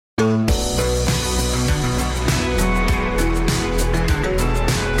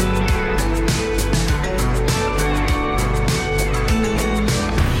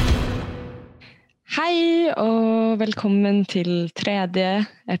velkommen til tredje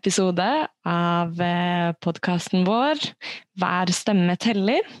episode av podcasten vår Hver stemme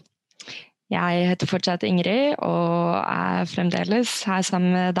teller. Jeg heter fortsatt Ingrid og fremdeles her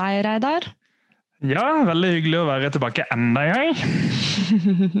sammen med deg, Reidar. Ja, veldig hyggelig å være tilbake enda en gang.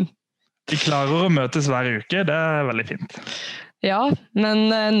 Vi klarer å møtes hver uke, det veldig fint. Ja, men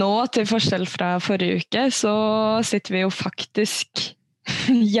nå til forskjell fra forrige uke så sitter vi jo faktisk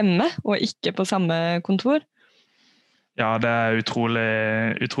hjemme og ikke på samme kontor. Ja, det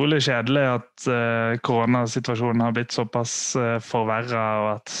utrolig kjedelig at koronasituasjonen har blitt såpass forverret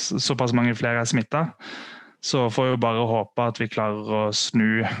og at såpass mange flere smittet. Så får vi bare håpe at vi klarer å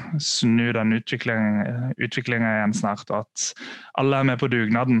snu den utviklingen igjen snart, og at alle med på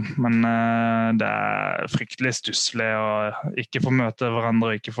dugnaden. Men det fryktelig stusslig å ikke få møte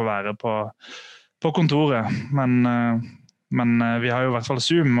hverandre og ikke få være på kontoret. Men vi har jo I hvert fall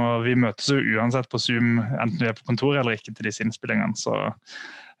Zoom, og vi møtes jo uansett på Zoom, enten vi på kontoret eller ikke til disse innspillingene. Så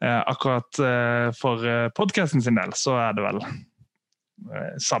akkurat for podcasten sin del, så det vel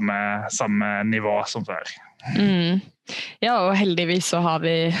samme nivå som før. Ja, og heldigvis så har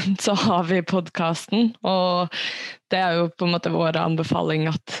vi podcasten, og det jo på en måte vår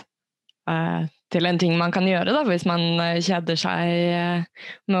anbefaling til en ting man kan gjøre da, hvis man kjeder seg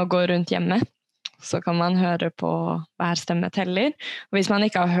med å gå rundt hjemme. Så kan man høre på Hver stemme teller. Og hvis man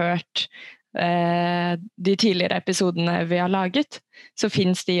ikke har hørt de tidligere episodene vi har laget, så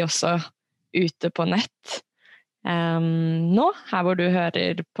finnes de også ute på nett. Nå, her hvor du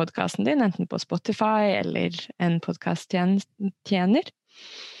hører podcasten din, enten på Spotify eller en podcasttjener.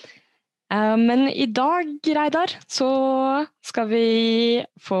 Men I dag, Reidar, så skal vi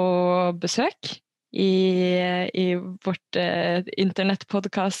få besøk I vårt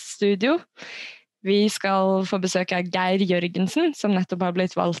internettpodcaststudio. Vi skal få besøk av Geir Jørgensen, som nettopp har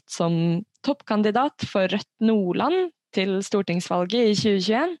blitt valgt som toppkandidat for Rødt Nordland til stortingsvalget I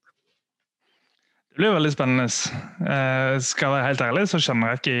 2021. Det blir veldig spennende. Skal jeg være helt ærlig, så kjenner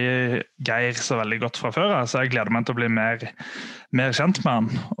jeg ikke Geir så veldig godt fra før, så jeg gleder meg til å bli mer kjent med han.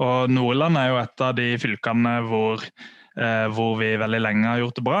 Og Nordland jo et av de fylkene hvor vi veldig lenge har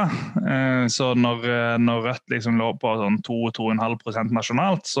gjort det bra. Så når Rødt liksom lå på sånn 2-2,5%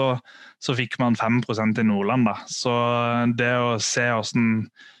 nasjonalt, så fikk man 5% I Nordland da. Så det å se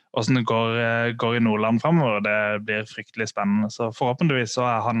hvordan det går I Nordland fremover, det blir fryktelig spennende. Så forhåpentligvis så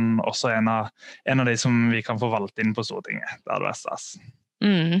han også en av de som vi kan få valgt inn på Stortinget. Det det stas.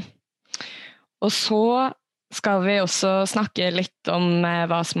 Og så skal vi også snakke litt om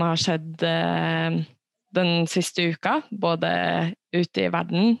hva som har skjedd den siste uka, både ute I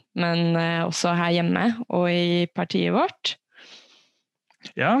verden, men også her hjemme og I partiet vårt.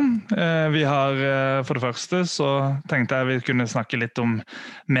 Ja, vi har for det første så tenkte jeg vi kunne snakke litt om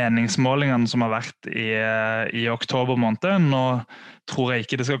meningsmålingene som har vært I oktober måned. Nå tror jeg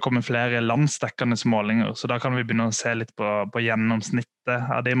ikke det skal komme flere landsdekkende målinger, så da kan vi begynne å se litt på gjennomsnittet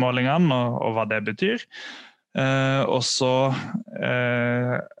av de målingene og hva det betyr. Og så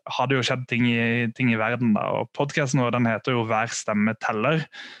har det jo skjedd ting I verden da, og podcasten vår den heter jo Hver stemme teller,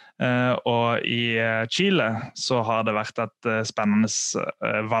 og I Chile så har det vært et spennende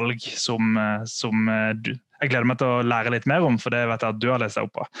valg som jeg gleder meg til å lære litt mer om, for det vet jeg at du har lest deg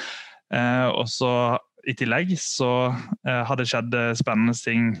opp på. Og så I tillegg så har det skjedd spennende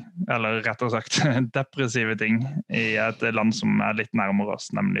ting, eller rettere sagt depressive ting I et land som litt nærmere oss,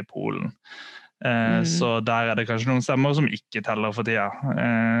 nemlig Polen. Så der det kanskje noen stemmer som ikke teller for tida.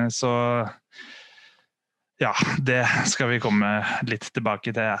 Så ja, det skal vi komme litt tilbake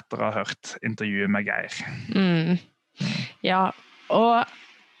til etter å ha hørt intervjuet med Geir. Ja, og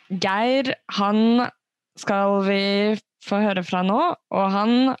Geir, han skal vi få høre fra nå, og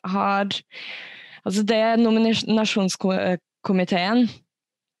han har, altså det nominasjonskomiteen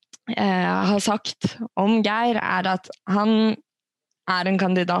har sagt om Geir at han en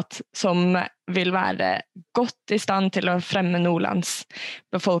kandidat som vil være godt I stand til å fremme Nordlands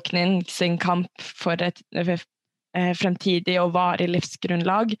befolkning sin kamp for et fremtidig og varig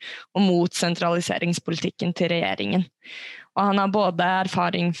livsgrunnlag og mot sentraliseringspolitikken til regjeringen. Og han har både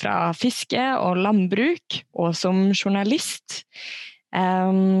erfaring fra fiske og landbruk og som journalist.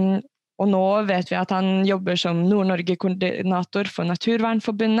 Og nå vet vi at han jobber som Nord-Norge-koordinator for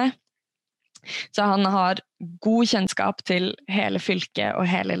Naturvernforbundet. Så han har god kjennskap til hele fylket og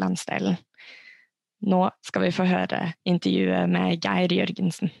hele landsdelen. Nå skal vi få høre intervjuet med Geir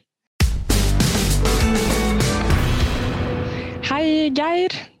Jørgensen. Hei Geir,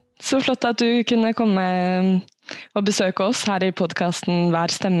 så flott at du kunne komme og besøke oss her I podcasten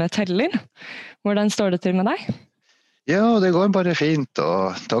Hver stemme teller. Hvordan står det til med deg? Ja, det går bare fint,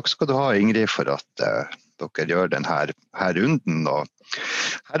 og takk skal du ha Ingrid for at at dere gjør denne her runden. Og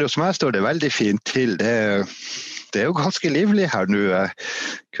her hos meg står det veldig fint til. Det er jo ganske livlig her nå. Jeg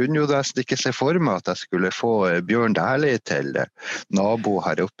kunne jo nesten ikke se for meg at jeg skulle få Bjørn Dæhlie til nabo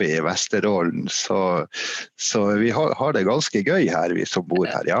her oppe i Vesterålen. Så vi har det ganske gøy her, vi som bor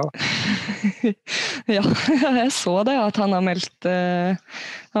her, ja. Ja, jeg så det, at han har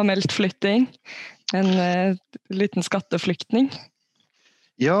meldt flytting. En liten skatteflyktning.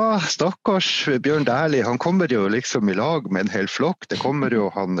 Ja, stakkars Bjørn Dæhlie, han kommer jo liksom i lag med en hel flokk. Det kommer jo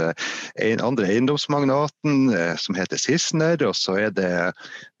en andre eiendomsmagnaten som heter Sissener, og så det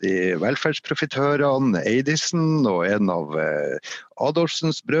de velferdsprofitørene Eidesen, og en av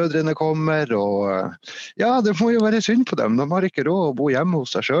Adolfsens brødrene kommer, og ja, det må jo være synd på dem. De har ikke råd å bo hjemme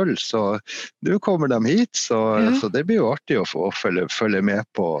hos seg selv, så nå kommer de hit, så det blir jo artig å få følge med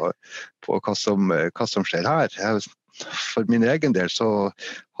på hva som skjer her. For min egen del så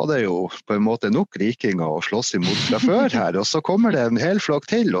hadde jeg jo på en måte nok rikinger å slåss imot fra før her, og så kommer det en hel flokk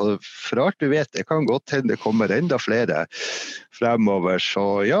til, og for alt du vet, det kan godt hende det kommer enda flere fremover,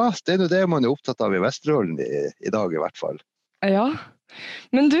 så ja, det er det man er opptatt av i Vesterålen i dag i hvert fall. Ja,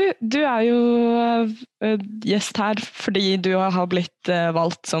 men du er jo gjest her fordi du har blitt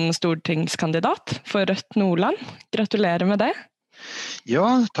valgt som stortingskandidat for Rødt Nordland. Gratulerer med det.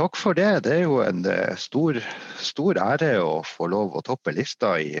 Ja, takk for det. Det er jo en stor ære å få lov å toppe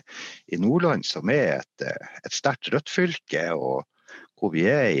lista i Nordland, som et sterkt rødt fylke, og hvor vi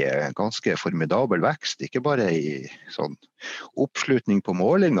i en ganske formidabel vekst, ikke bare i sånn oppslutning på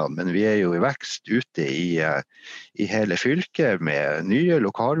målingene, men vi jo i vekst ute i hele fylket med nye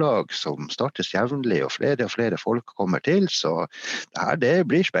lokallag som startes jevnlig, og flere folk kommer til, så det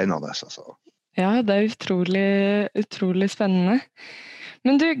blir spennende, altså. Ja, det utrolig spennende.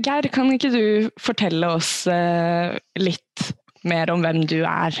 Men du, Geir, kan ikke du fortelle oss litt mer om hvem du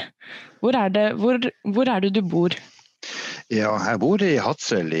er? Hvor er det du bor? Ja, jeg bor i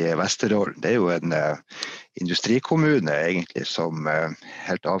Hadsel i Vesterålen. Det er jo en industrikommune egentlig som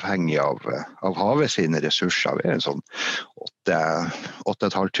helt avhengig av havet sine ressurser. Vi en sånn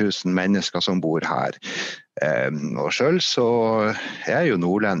 8.500 mennesker som bor her. Og selv så jeg jo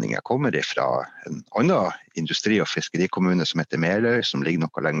nordlending. Jeg kommer fra en annen industri- og fiskerikommune som heter Meløy, som ligger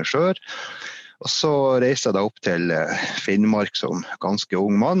noe lenger sør. Og så reiste jeg da opp til Finnmark som ganske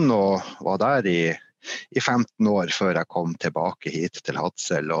ung mann, og var der i 15 år før jeg kom tilbake hit til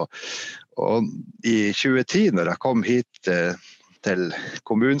Hadsel. Og i 2010, når jeg kom hit til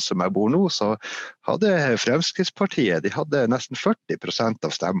kommunen som jeg bor nå, så hadde Fremskrittspartiet, de hadde nesten 40%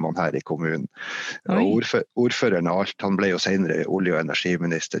 av stemmene her i kommunen. Og ordføreren og alt, han ble jo senere olje- og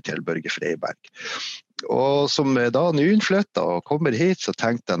energiminister til Børge Freiberg. Og som da nyinnflyttet og kommer hit, så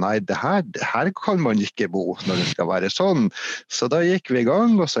tenkte jeg, nei, det her kan man ikke bo når det skal være sånn. Så da gikk vi i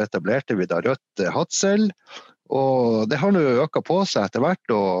gang, og så etablerte vi da Rødt Hadsel. Og det har nå økt på seg etter hvert,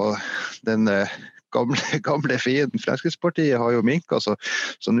 og den gamle fienden Fremskrittspartiet har jo minket, så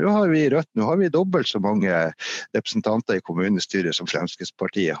nå har vi Rødt, nå har vi dobbelt så mange representanter i kommunestyret som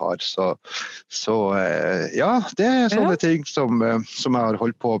Fremskrittspartiet har. Så ja, det sånne ting som jeg har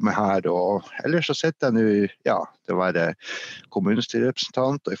holdt på med her, og ellers så sitter jeg nå, ja, til å være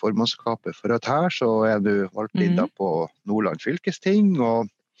kommunestyrerepresentant, og i formannskapet for Rødt her, så jeg nå valgt inn da på Nordland fylkesting,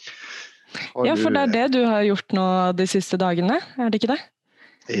 og ja, for det det du har gjort nå de siste dagene, det ikke det?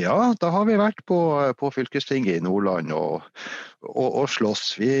 Ja, da har vi vært på fylkestinget i Nordland og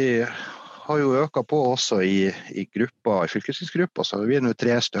slåss. Vi har jo øket på også i fylkestingsgruppa, så vi nå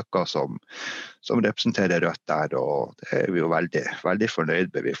 3 stykker som representerer Rødt der, og det vi jo veldig fornøyd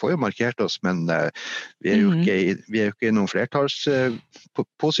med. Vi får jo markert oss, men vi jo ikke i noen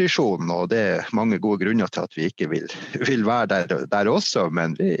flertallsposisjon, og det mange gode grunner til at vi ikke vil være der også,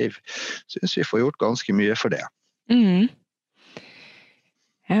 men vi synes vi får gjort ganske mye for det.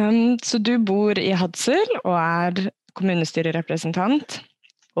 Så du bor i Hadsel og kommunestyrerepresentant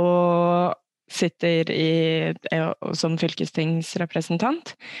og sitter som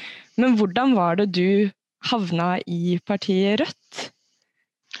fylkestingsrepresentant. Men hvordan var det du havna i partiet Rødt?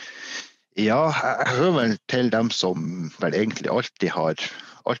 Ja, jeg hører vel til dem som vel egentlig alltid har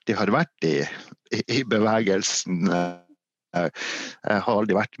vært i bevegelsen. Jeg har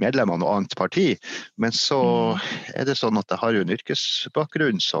aldri vært medlem av noe annet parti, men så det sånn at jeg har jo en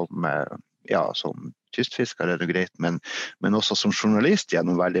yrkesbakgrunn som kystfisker greit, men også som journalist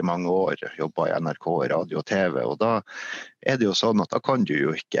gjennom veldig mange år, jobbet i NRK, radio og TV, og da det jo sånn at da kan du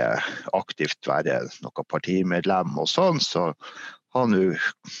jo ikke aktivt være noe partimedlem og sånn, så har nå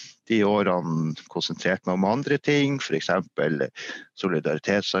de årene konsentrert meg om andre ting, for eksempel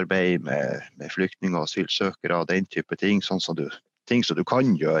solidaritetsarbeid med flyktninger og asylsøkere, den type ting, sånn som du ting som du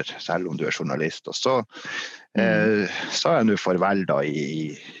kan gjøre, selv om du journalist. Og så sa jeg nå farvel da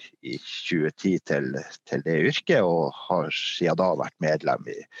i 2010 til det yrket, og har siden da vært medlem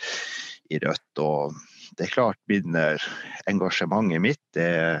i Rødt. Og det klart, engasjementet mitt,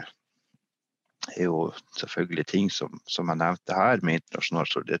 det er jo selvfølgelig ting som jeg nevnte her med internasjonal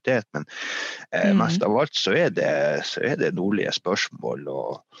solidaritet, men mest av alt så er det nordlige spørsmål,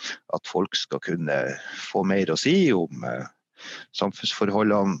 og at folk skal kunne få mer å si om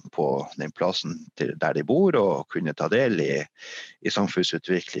samfunnsforholdene på den plassen der de bor, og kunne ta del i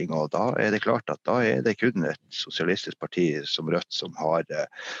samfunnsutvikling. Og da er det klart at da er det kun et sosialistisk parti som Rødt som har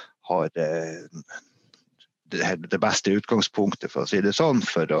det beste utgangspunktet, for å si det sånn,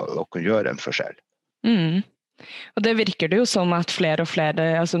 for å kunne gjøre en forskjell. Og det virker det jo som at flere og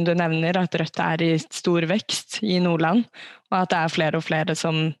flere, som du nevner, at Rødt er i stor vekst i Nordland, og at det er flere og flere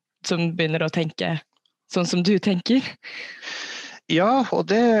som begynner å tenke sånn som du tenker. Ja, og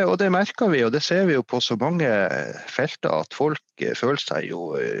det merker vi, og det ser vi jo på så mange felter, at folk føler seg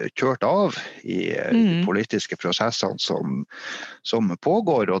jo kjørt av i de politiske prosessene som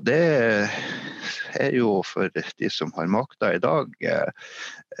pågår, og det er jo for de som har makta i dag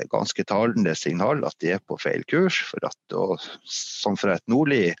ganske talende signal at de er på feil kurs. Som for et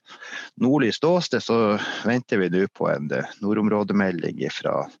nordlig ståsted så venter vi nå på en nordområdemelding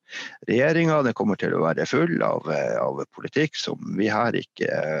fra regjeringen. Det kommer til å være full av politikk som vi her ikke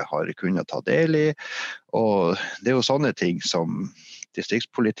har kunnet ta del i. Og det er jo sånne ting som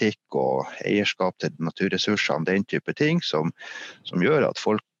distriktspolitikk og eierskap til naturressursene, den type ting som gjør at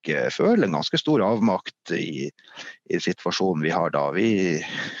folk føler en ganske stor avmakt i situasjonen vi har da. Vi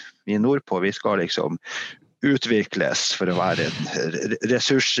nordpå, vi skal liksom utvikles for å være en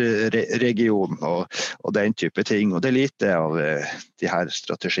ressursregion og den type ting. Og det er lite av de her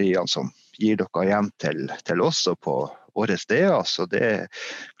strategiene som gir dere igjen til oss og på våre steder, så det er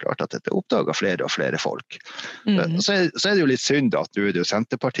klart at dette oppdager flere og flere folk. Så er det jo litt synd at nå er det jo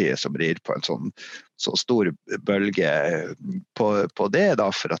Senterpartiet som rir på en så stor bølge på det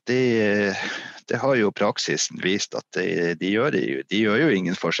da, for at det har jo praksisen vist at de gjør jo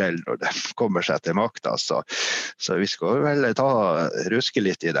ingen forskjell når det kommer seg til makta, så vi skal vel ruske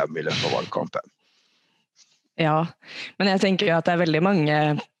litt i dem i løpet av valgkampen. Ja, men jeg tenker jo at det er veldig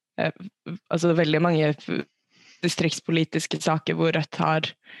mange distriktspolitiske saker hvor Rødt har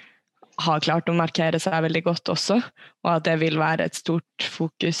klart å markere seg veldig godt også, og at det vil være et stort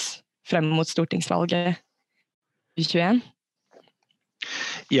fokus frem mot stortingsvalget i 2021.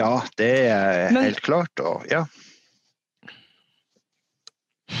 Ja, det er helt klart, og ja.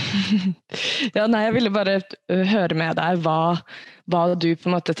 Ja, nei, jeg ville bare høre med deg hva du på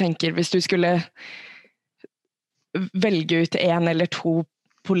en måte tenker, hvis du skulle velge ut en eller to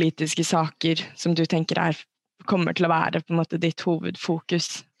politiske saker som du tenker kommer til å være på en måte ditt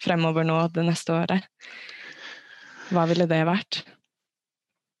hovedfokus fremover nå det neste året. Hva ville det vært?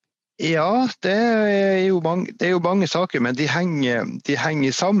 Ja, det er jo mange saker, men de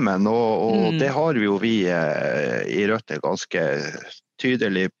henger sammen, og det har vi jo i Rødt et ganske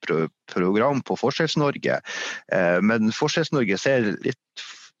tydelig program på Forskjells-Norge. Men Forskjells-Norge ser litt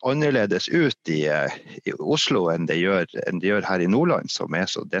annerledes ut i Oslo enn det gjør her i Nordland, som er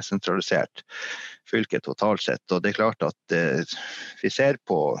så desentralisert fylke totalt sett. Og det er klart at vi ser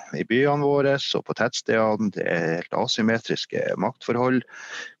i byene våre og på tettstedene, det er helt asymmetriske maktforhold,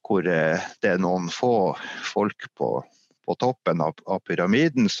 hvor det er noen få folk på toppen av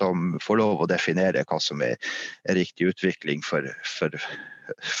pyramiden som får lov å definere hva som er riktig utvikling for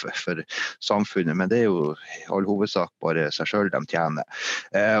samfunnet, men det er jo i all hovedsak bare seg selv de tjener.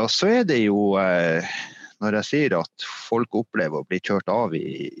 Og så er det jo, når jeg sier at folk opplever å bli kjørt av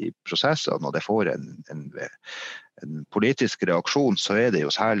i prosessene, og det får en politisk reaksjon, så er det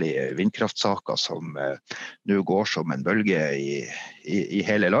jo særlig vindkraftsaker som nå går som en bølge i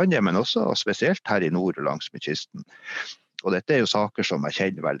hele landet, men også spesielt her i nord og langs med kysten. Og dette er jo saker som jeg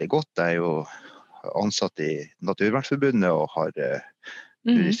kjenner veldig godt. Jeg er jo ansatt i Naturvernforbundet og har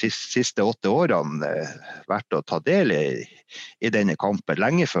de siste 8 årene vært å ta del i denne kampen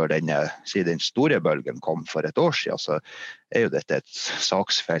lenge før den store bølgen kom for et år siden. Så er jo dette et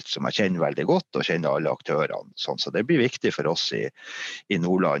saksfelt som jeg kjenner veldig godt og kjenner alle aktørene. Så det blir viktig for oss i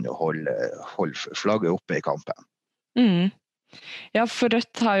Nordland å holde flagget oppe i kampen. Ja, for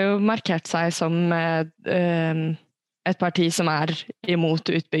Rødt har jo markert seg som et parti som er imot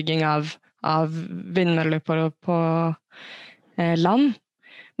utbygging av vindmøller på land.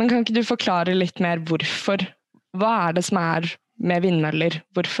 Men kan ikke du forklare litt mer hvorfor? Hva er det som er med vindmøller?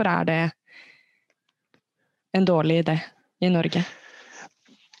 Hvorfor er det en dårlig idé i Norge?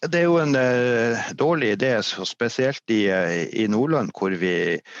 Det jo en dårlig idé, så spesielt i Nordland, hvor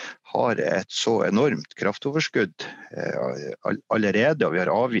vi har et så enormt kraftoverskudd allerede, og vi har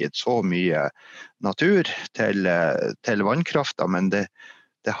avgitt så mye natur til vannkrafta, men det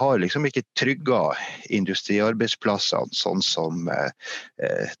har liksom ikke trygget industriarbeidsplassene sånn som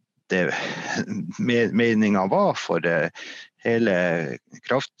det meningen var, for hele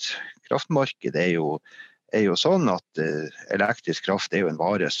kraftmarkedet er jo sånn at elektrisk kraft er jo en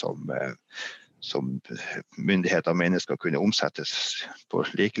vare som myndigheter mener skal kunne omsettes på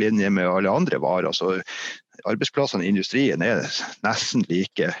lik linje med alle andre varer. Så arbeidsplassene i industrien er nesten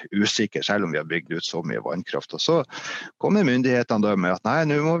like usikre, selv om vi har bygd ut så mye vannkraft. Og så kommer myndighetene da med at nei,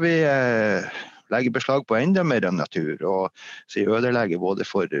 nå må vi legge beslag på enda mer natur, og så ødelegge både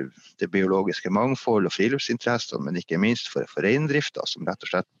for det biologiske mangfold og friluftsinteressene, men ikke minst for reindrifta, som rett og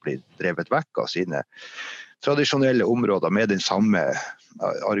slett blir drevet vekk av sine tradisjonelle områder med den samme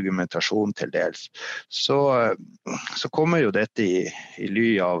argumentasjonen til dels. Så kommer jo dette i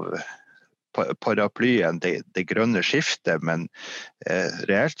ly av paraplyen, det grønne skiftet, men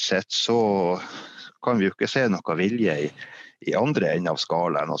reelt sett så kan vi jo ikke se noe vilje i andre enden av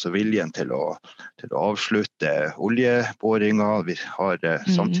skalaen, altså viljen til å avslutte oljeboringa. Vi har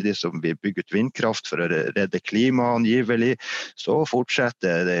samtidig som vi bygger ut vindkraft for å redde klima angivelig, så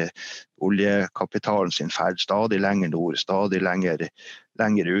fortsetter oljekapitalen sin ferd stadig lenger nord, stadig lenger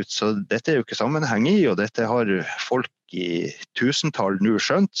ut. Så dette er jo ikke sammenheng i, og dette har folk i tusentall nå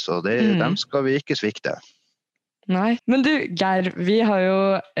skjønt, så dem skal vi ikke svikte. Nei, men du Geir, vi har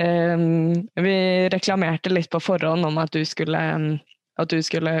jo vi reklamerte litt på forhånd om at du skulle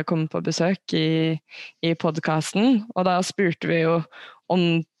komme på besøk i podcasten, og da spurte vi jo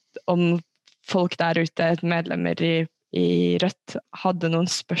om folk der ute, medlemmer i Rødt, hadde noen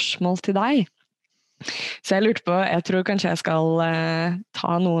spørsmål til deg. Så jeg lurte på, jeg tror kanskje jeg skal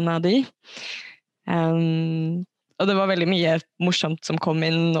ta noen av de. Og det var veldig mye morsomt som kom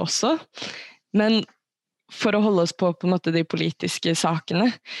inn også, men for å holde oss på en måte de politiske sakene,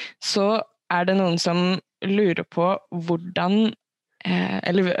 så det noen som lurer på hvordan,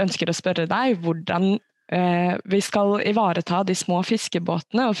 eller ønsker å spørre deg, hvordan vi skal ivareta de små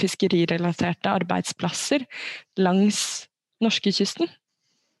fiskebåtene og fiskerirelaterte arbeidsplasser langs norskekysten.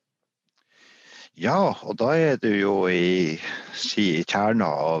 Ja, og da det jo i kjerna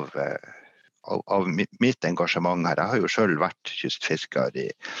av mitt engasjement her. Jeg har jo selv vært kystfisker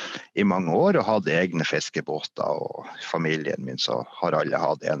i mange år og hadde egne fiskebåter, og familien min så har alle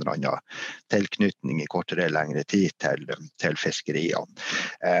hatt en eller annen tilknytning i kortere eller lengre tid til fiskeriene.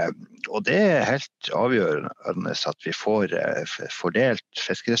 Og det helt avgjørende at vi får fordelt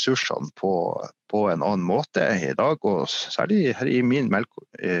fiskeressursene på en annen måte i dag, og særlig her i min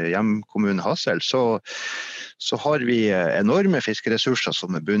hjemkommune Hadsel, så har vi enorme fiskeressurser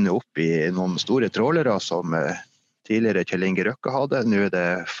som bundet opp i noen store trålere som tidligere Kjell Inge Røkke hadde. Nå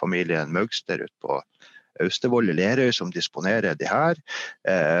det familien Møgster ut på Austevoll i Lerøy som disponerer de her.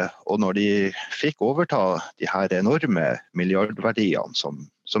 Og når de fikk overta de her enorme milliardverdiene som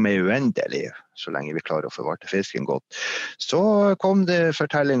uendelig, så lenge vi klarer å forvalte fisken godt, så kom det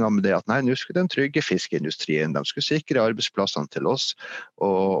fortellinger om det at nei, nå skulle de trygge fiskeindustrien, de skulle sikre arbeidsplassene til oss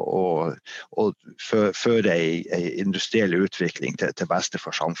og føre en industriell utvikling til beste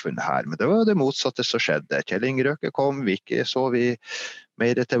for samfunnet her. Men det var det motsatte som skjedde. Kjell Inge Røkke kom, så vi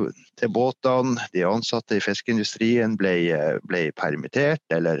mer til båtene, de ansatte i fiskeindustrien ble permittert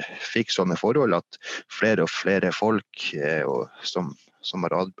eller fikk sånne forhold at flere og flere folk som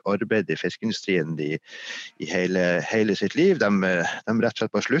har arbeidet i fiskeindustrien i hele sitt liv, de rett og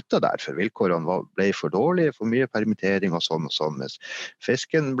slett bare sluttet der, for vilkårene ble for dårlige, for mye permittering og sånn.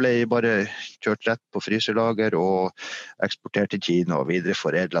 Fisken ble bare kjørt rett på fryselager og eksportert til Kina og videre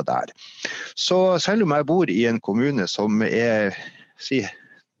foredlet der. Så selv om jeg bor i en kommune som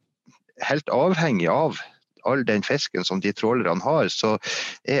helt avhengig av all den fisken som de trålerne har, så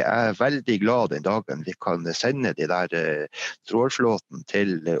jeg veldig glad den dagen vi kan sende de der trålflåten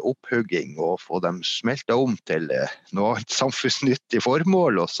til opphugging og få dem smeltet om til noe samfunnsnyttig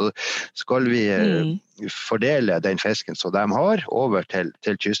formål, og så skal vi fordele den fisken som de har over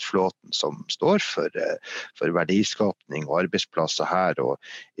til kystflåten som står for verdiskapning og arbeidsplasser her, og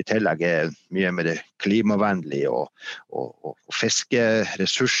i tillegg mye mer klimavennlig og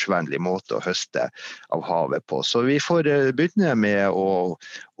fiskeressursvennlig måte å høste av havet på. Så vi får begynne med å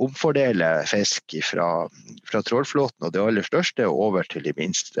omfordele fisk fra trålflåten og det aller største over til de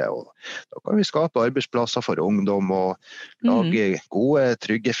minste. Og da kan vi skape arbeidsplasser for ungdom og lage gode,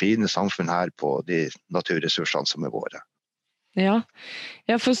 trygge, fine samfunn her på de naturressursene som våre. Ja,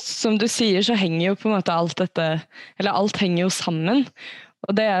 for som du sier så henger jo på en måte alt dette, eller alt henger jo sammen.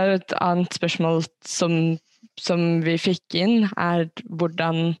 Og det jo et annet spørsmål som vi fikk inn,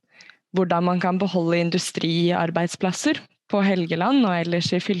 hvordan man kan beholde industriarbeidsplasser på Helgeland og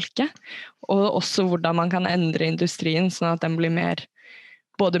ellers i fylket, og også hvordan man kan endre industrien sånn at den blir mer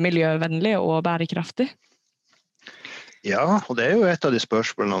både miljøvennlig og bærekraftig. Ja, og det jo et av de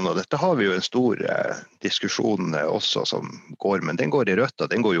spørsmålene, og dette har vi jo en stor diskusjon også som går, men den går i rødt, og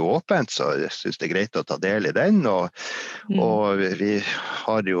den går jo åpent, så jeg synes det greit å ta del i den, og vi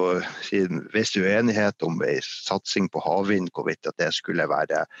har jo en viss uenighet om en satsing på havvind, hvorvidt at det skulle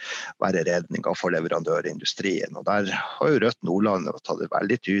være redninger for leverandørindustrien, og der har jo Rødt Nordland tatt et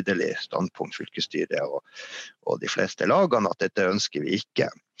veldig tydelig standpunkt, fylkesstyret og de fleste lagene, at dette ønsker vi ikke.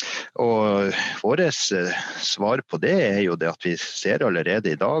 Og vårt svar på det jo det at vi ser allerede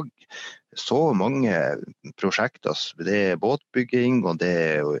i dag så mange prosjekter, det båtbygging og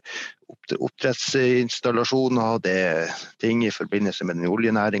det oppdrettsinstallasjoner, det ting i forbindelse med den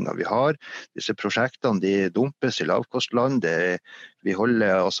oljenæringen vi har. Disse prosjektene de dumpes i lavkostland, vi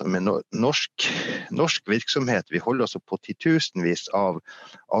holder altså med norsk virksomhet, vi holder altså på titusenvis av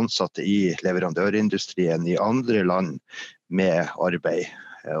ansatte i leverandørindustrien i andre land med arbeid.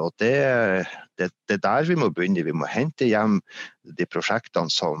 Og det der vi må begynne. Vi må hente hjem de prosjektene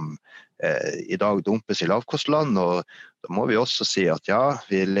som i dag dumpes i lavkostland, og da må vi også si at ja,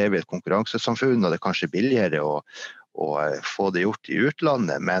 vi lever i et konkurransesamfunn, og det kanskje billigere å få det gjort i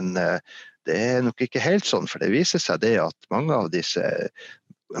utlandet, men det nok ikke helt sånn, for det viser seg det at mange av disse,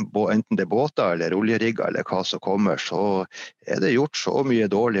 enten det båter eller oljerigger eller hva som kommer, så det gjort så mye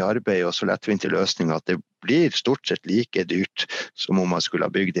dårlig arbeid og så lettvinte løsninger at det blir stort sett like dyrt som om man skulle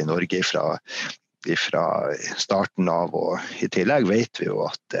ha bygd i Norge fra starten av, og i tillegg vet vi jo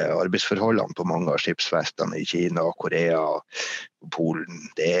at arbeidsforholdene på mange av skipsverftene i Kina, Korea og Polen,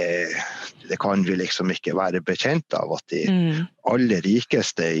 det kan vi liksom ikke være bekjent av, at de aller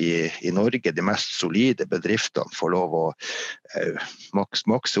rikeste i Norge, de mest solide bedriftene, får lov å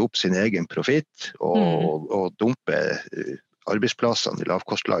makse opp sin egen profitt og dumpe arbeidsplassene i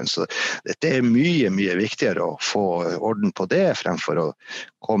lavkostland. Så dette mye, mye viktigere å få orden på det, fremfor å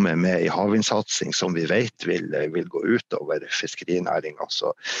komme med i havvindsatsing som vi vet vil gå ut over fiskerinæringen.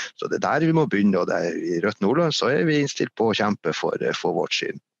 Så det der vi må begynne, og i Rødt Nordland så vi innstilt på å kjempe for vårt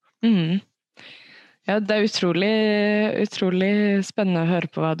syn. Ja, det utrolig spennende å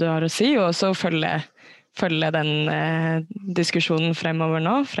høre på hva du har å si, og så følge den diskusjonen fremover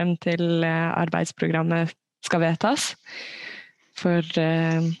nå, frem til arbeidsprogrammet skal vedtas for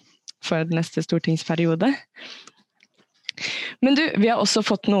neste stortingsperiode. Men du, vi har også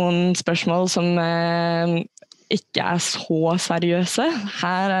fått noen spørsmål som ikke så seriøse.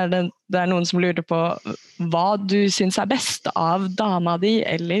 Her det noen som lurer på hva du synes best av Dama di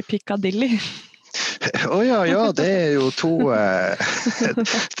eller Piccadilly. Ja, det jo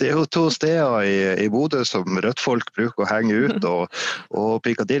to steder i Bodø som rødtfolk bruker å henge ut, og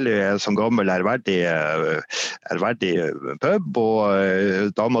Piccadilly som gammel ærverdig pub, og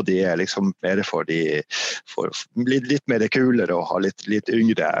Dama di liksom mer for litt mer kulere og ha litt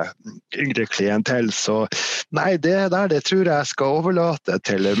yngre klientell, så nei, det tror jeg skal overlate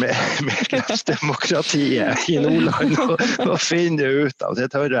til medlemsdemokratiet i Nordland å finne ut av. Det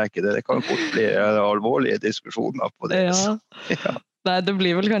tør jeg ikke, det kan fort bli alvorlige diskusjoner på det. Ja. Nei, det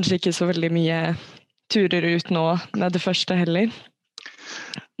blir vel kanskje ikke så veldig mye turer ut nå med det første heller.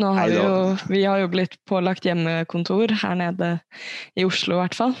 Nå har vi har jo blitt pålagt hjemmekontor her nede i Oslo i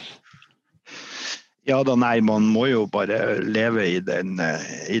hvert fall. Ja da, nei, man må jo bare leve i den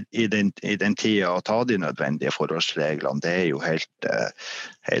tida og ta de nødvendige forholdsreglene. Det jo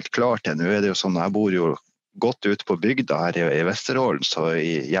helt klart. Nå det jo sånn, jeg bor jo godt ut på bygda her i Vesterålen, så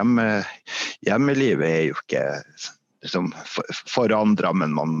hjemmelivet jo ikke liksom forandret,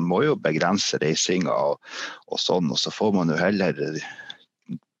 men man må jo begrense reisinga og sånn, og så får man jo heller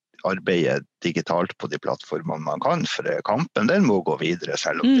arbeide digitalt på de plattformene man kan, for kampen den må gå videre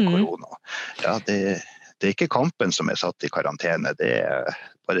selv om det korona. Ja, det ikke kampen som satt i karantene, det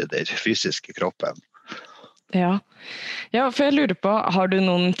bare den fysiske kroppen. Ja, for jeg lurer på, har du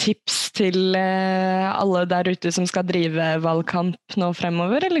noen tips til alle der ute som skal drive valgkamp nå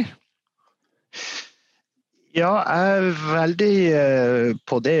fremover, eller? Ja, jeg veldig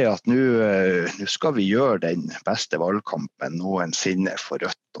på det at nå skal vi gjøre den beste valgkampen noensinne for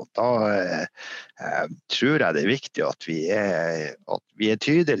Rødt, og da tror jeg det viktig at vi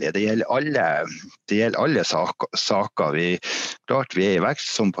tydelige. Det gjelder alle saker. Klart vi i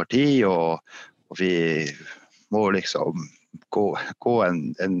vekst som parti, og vi må liksom gå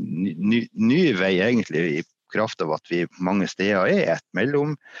en ny vei egentlig kraft av at vi mange steder et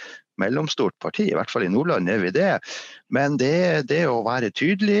mellomstort parti, i hvert fall i Nordland vi det. Men det å være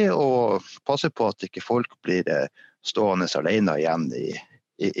tydelig og passe på at ikke folk blir stående alene igjen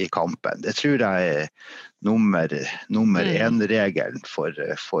i kampen. Det tror jeg nummer én regelen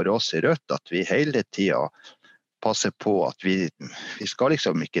for oss i Rødt, at vi hele tiden passer på at vi skal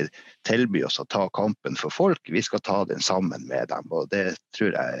liksom ikke tilby oss å ta kampen for folk, vi skal ta den sammen med dem, og det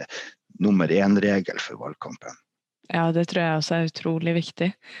tror jeg nummer én regel for valgkampen. Ja, det tror jeg også utrolig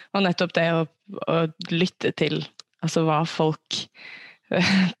viktig. Og nettopp det å lytte til altså hva folk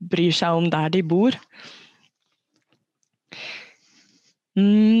bryr seg om der de bor.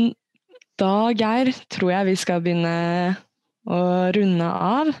 Da, Geir, tror jeg vi skal begynne å runde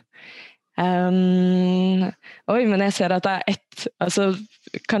av. Men jeg ser at det altså,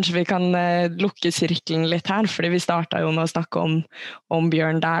 kanskje vi kan lukke sirkelen litt her, fordi vi startet jo med å snakke om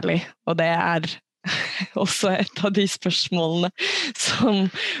Bjørn Dæhlie, og det også et av de spørsmålene som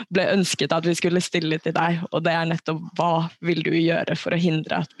ble ønsket at vi skulle stille til deg, og det nettopp hva vil du gjøre for å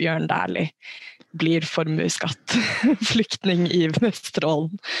hindre at Bjørn Dæhlie blir formuesskatt flyktning i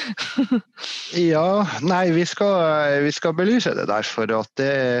Vesterålen? Ja, nei, vi skal belyse det der, for at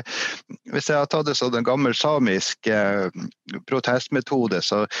hvis jeg har tatt det som en gammel samisk protestmetode,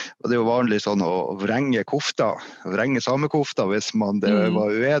 så var det jo vanlig sånn å vrenge samekofta hvis man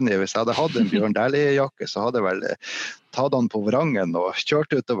var uenig. Hvis jeg hadde hatt en Bjørn Dæhlie-jakke, så hadde jeg vel tatt han på vrangen og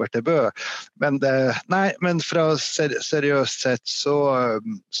kjørt utover til Bø. Men fra seriøst sett så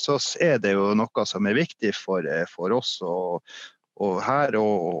det jo noe som viktig for oss og her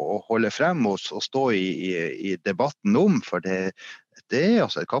å holde frem og stå i debatten om, for det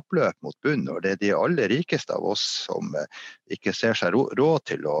altså et kappløp mot bunn, og det de aller rikeste av oss som ikke ser seg råd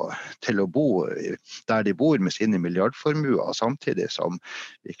til å bo der de bor med sine milliardformuer, samtidig som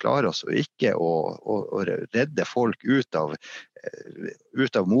vi klarer oss ikke å redde folk ut av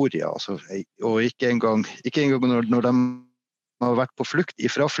Moria, altså, og ikke engang når de har vært på flukt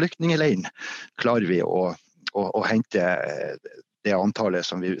fra flyktningeleiren, klarer vi å hente det antallet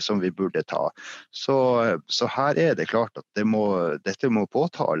som vi burde ta. Så her det klart at dette må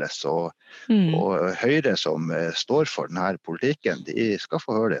påtales, og Høyre som står for denne politikken, de skal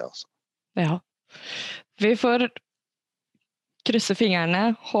få høre det. Altså. Ja, vi får krysse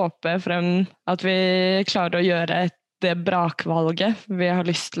fingrene, håpe frem at vi klarer å gjøre det brakvalget vi har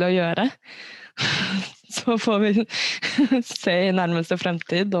lyst til å gjøre. Så får vi se i nærmeste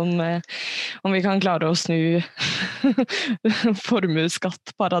fremtid om vi kan klare å snu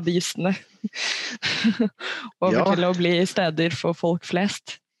formuesskattparadisene over til å bli steder for folk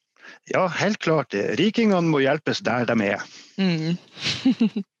flest. Ja, helt klart. Rikingene må hjelpes der de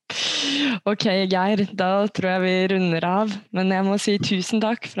Ok, Geir, da tror jeg vi runder av, men jeg må si tusen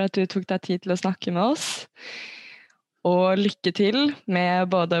takk for at du tok deg tid til å snakke med oss. Og lykke til med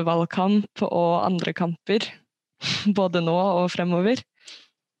både valgkamp og andre kamper, både nå og fremover.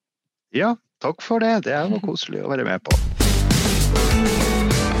 Ja, takk for det. Det var koselig å være med på.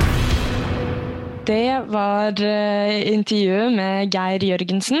 Det var intervjuet med Geir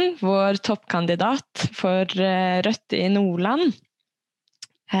Jørgensen, vår toppkandidat for Rødt i Nordland.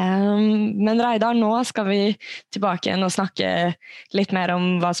 Men Reidar, nå skal vi tilbake igjen og snakke litt mer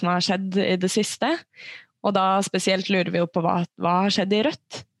om hva som har skjedd i det siste. Og da spesielt lurer vi jo på hva har skjedd i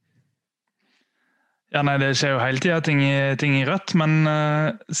Rødt? Ja, nei, det skjer jo hele tiden ting i Rødt, men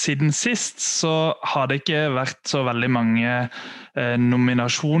siden sist så har det ikke vært så veldig mange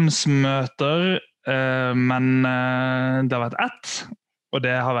nominasjonsmøter, men det har vært ett, og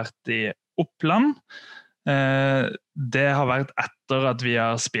det har vært i Oppland. Det har vært etter at vi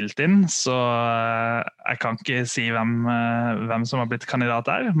har spilt inn, så jeg kan ikke si hvem som har blitt kandidat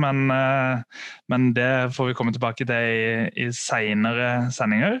der, men det får vi komme tilbake til i senere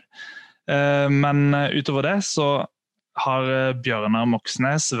sendinger. Men utover det så har Bjørnar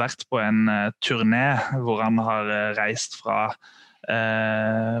Moxnes vært på en turné hvor han har reist fra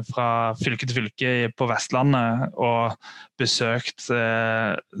fylke til fylke på Vestlandet og besøkt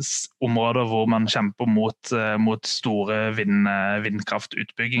områder hvor man kjemper mot store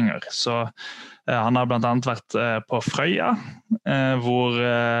vindkraftutbygginger. Så han har blant annet vært på Frøya, hvor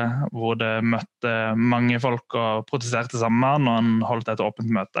det møtte mange folk og protesterte sammen når han holdt et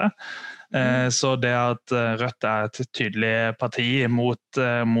åpent møte. Så det at Rødt et tydelig parti mot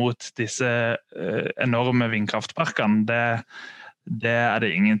disse enorme vindkraftparkene, det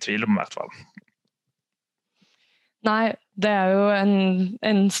det ingen tvil om i hvert fall. Nei, det jo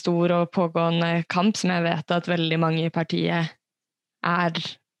en stor og pågående kamp som jeg vet at veldig mange i partiet er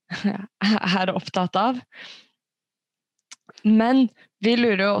opptatt av. Men vi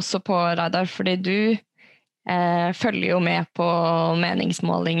lurer jo også på, Reidar, fordi du følger jo med på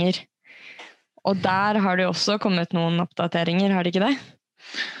meningsmålinger. Og der har det jo også kommet noen oppdateringer, har det ikke det?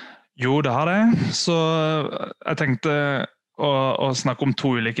 Jo, det har det. Så jeg tenkte å snakke om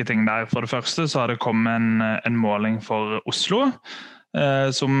to ulike ting der. For det første så har det kommet en måling for Oslo,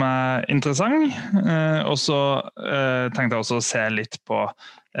 som interessant. Og så tenkte jeg også å se litt på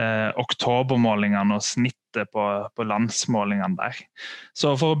oktobermålingene og snittet på landsmålingene der.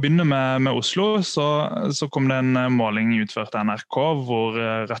 Så for å begynne med Oslo, så kom det en måling utført av NRK, hvor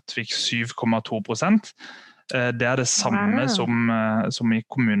Rødt fikk 7,2%. Det det samme som i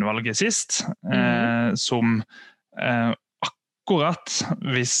kommunevalget sist, som akkurat,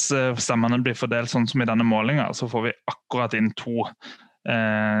 hvis stemmene blir fordelt sånn som i denne målingen, så får vi akkurat inn to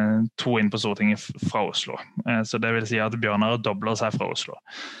inn på Stortinget fra Oslo. Så det vil si at Bjørnar dobler seg fra Oslo.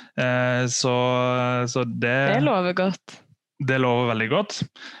 Så det lover godt. Det lover veldig godt,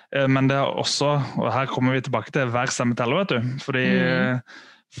 men det også, og her kommer vi tilbake til hver stemme teller, vet du,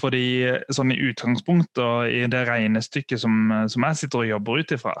 fordi sånn i utgangspunkt og i det regnestykket som jeg sitter og jobber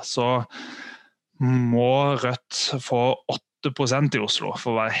ut ifra, så må Rødt få 8% i Oslo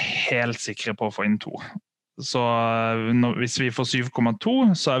for å være helt sikre på å få inn 2. Så hvis vi får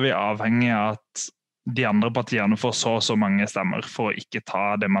 7,2, så vi avhengig av at de andre partiene får så mange stemmer for å ikke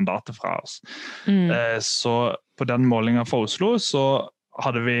ta det mandatet fra oss. Så på den målingen for Oslo så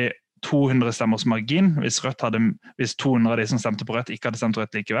hadde vi 200 stemmers margin. Hvis 200 av de som stemte på Rødt ikke hadde stemt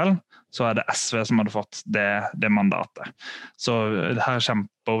Rødt likevel, så det SV som hadde fått det mandatet. Så her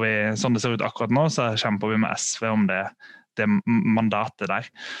kjemper vi, sånn det ser ut akkurat nå, så kjemper vi med SV om det mandatet der.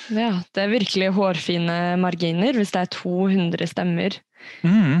 Ja, det virkelig hårfine marginer hvis det 200 stemmer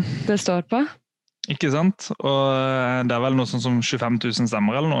det står på. Ikke sant? Og det vel noe sånn som 25 000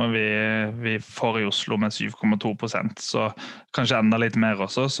 stemmer eller noe vi får i Oslo med 7,2%, så kanskje enda litt mer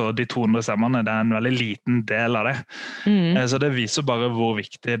også, så de 200 stemmerne, det en veldig liten del av det. Så det viser bare hvor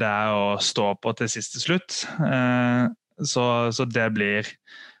viktig det å stå på til siste slutt. Så det blir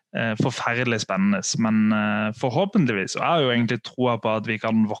forferdelig spennende, men forhåpentligvis, og jeg har jo egentlig troa på at vi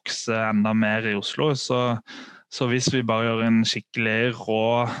kan vokse enda mer i Oslo, så hvis vi bare gjør en skikkelig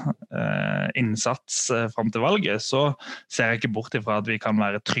rå innsats frem til valget, så ser jeg ikke bort ifra at vi kan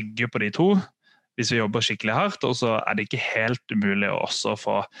være trygge på de to, hvis vi jobber skikkelig hardt, og så det ikke helt umulig å også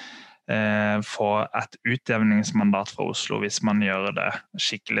få et utjevningsmandat fra Oslo hvis man gjør det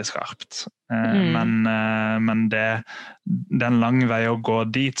skikkelig skarpt. Men det en lang vei å gå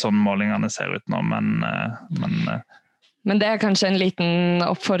dit, sånn målingene ser ut nå, Men det kanskje en liten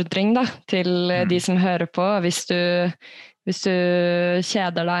oppfordring da, til de som hører på, hvis du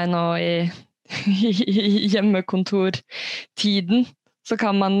kjeder deg nå i hjemmekontortiden, så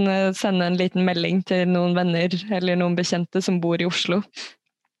kan man sende en liten melding til noen venner eller noen bekjente som bor i Oslo,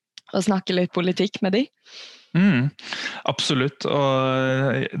 og snakke litt politikk med de. Absolutt,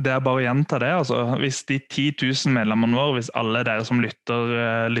 og det bare å gjenta det. Altså, hvis de 10 000 medlemmene våre, hvis alle dere som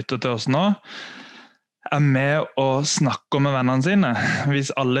lytter til oss nå, med å snakke med vennene sine,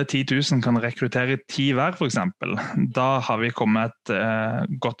 hvis alle 10 000 kan rekruttere 10 hver for eksempel, da har vi kommet et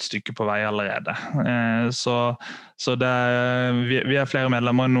godt stykke på vei allerede. Så vi flere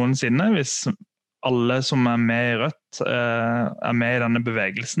medlemmer enn noensinne. Hvis alle som med i Rødt med i denne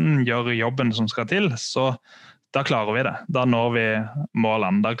bevegelsen, gjør jobben som skal til, så da klarer vi det. Da når vi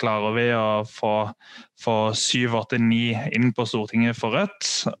målene. Da klarer vi å få 7, 8, 9 inn på Stortinget for Rødt,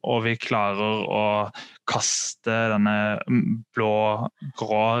 og vi klarer å kaste denne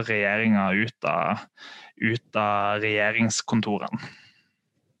blå-grå regjeringen ut av regjeringskontorene.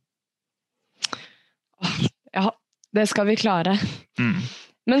 Ja, det skal vi klare.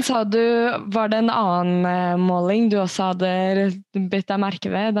 Men sa du, var det en annen måling du også hadde bitt deg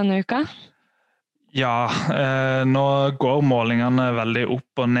merke ved denne uka? Ja, nå går målingene veldig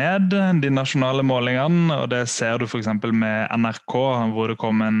opp og ned, de nasjonale målingene, og det ser du for eksempel med NRK, hvor det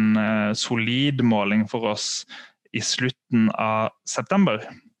kom en solid måling for oss i slutten av september.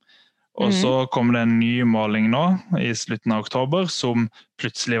 Og så kom det en ny måling nå i slutten av oktober som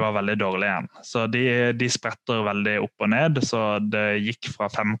plutselig var veldig dårlig igjen. Så de spretter veldig opp og ned, så det gikk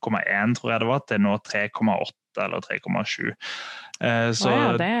fra 5,1 tror jeg det var, til nå 3,8 eller 3,7.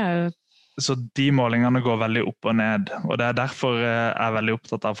 Så de målingene går veldig opp og ned, og det derfor jeg veldig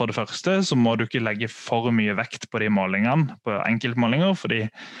opptatt av. For det første så må du ikke legge for mye vekt på de målingene, på enkeltmålinger,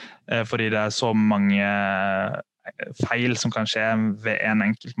 fordi det så mange feil som kan skje ved en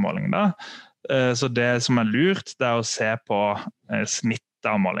enkeltmåling da. Så det som lurt, det å se på snittet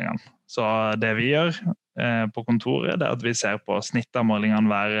av målingene. Så det vi gjør på kontoret, det at vi ser på snittet av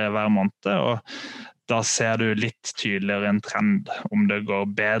målingene hver måned, og da ser du litt tydeligere en trend, om det går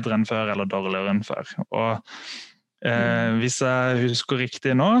bedre enn før eller dårligere enn før. Og hvis jeg husker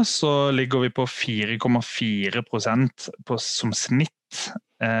riktig nå, så ligger vi på 4,4% som snitt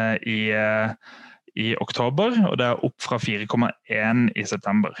i oktober, og det opp fra 4,1 i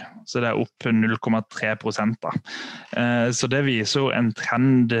september. Så det opp 0,3% da. Så det viser jo en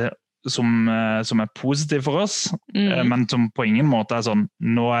trend som positiv for oss, men som på ingen måte sånn,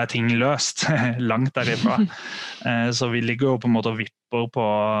 nå ting løst, langt derifra. Så vi ligger jo på en måte og vipper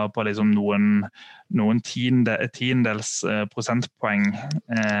på liksom noen tiendels prosentpoeng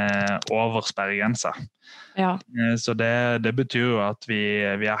over sperregrensa. Ja. Så det betyr jo at vi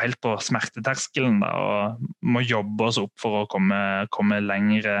helt på smerteterskelen da, og må jobbe oss opp for å komme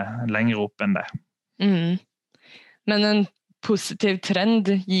lenger opp enn det. Men en positiv trend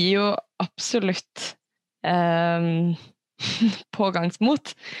gir jo absolutt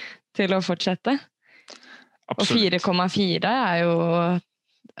pågangsmot til å fortsette. Absolutt. Og 4,4 jo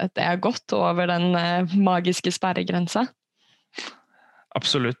det godt over den magiske sperregrensa.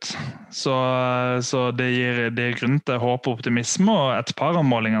 Absolutt. Så det gir grunn til håp og optimisme, og et par av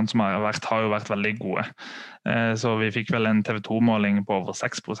målingene som har jo vært veldig gode. Så vi fikk vel en TV2-måling på over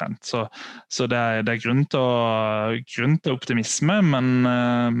 6%. Så det grunn til optimisme,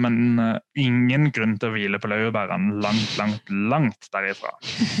 men ingen grunn til å hvile på laurbærene langt derifra.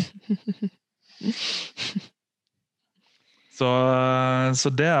 Så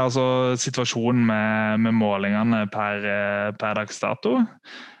det altså situasjonen med målingene per dags dato.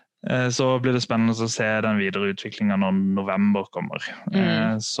 Så blir det spennende å se den videre utviklingen når november kommer.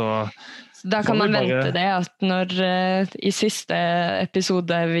 Så da kan man vente det at når i siste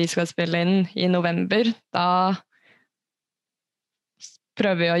episode vi skal spille inn i november, da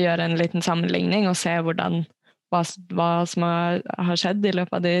prøver vi å gjøre en liten sammenligning og se hva som har skjedd i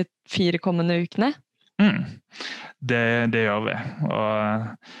løpet av de 4 kommende ukene. Det gjør vi. Og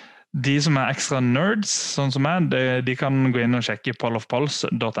de som ekstra nerds, sånn som de kan gå inn og sjekke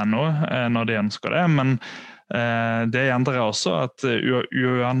pollofpolls.no når de ønsker det, men det gjentar jeg også at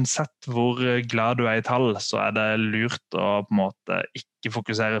uansett hvor glad du i tall, så det lurt å på en måte ikke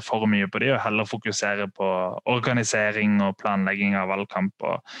fokusere for mye på de, og heller fokusere på organisering og planlegging av valgkamp.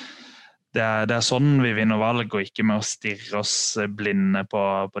 Og det sånn vi vinner valg, og ikke med å stirre oss blinde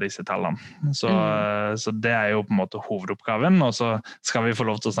på disse tallene. Så det jo på en måte hovedoppgaven, og så skal vi få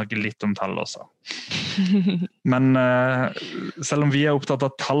lov til å snakke litt om tall også. Men selv om vi opptatt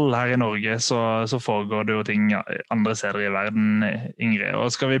av tall her i Norge, så foregår det jo ting andre steder i verden, Ingrid.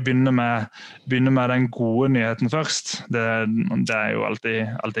 Og skal vi begynne med den gode nyheten først? Det jo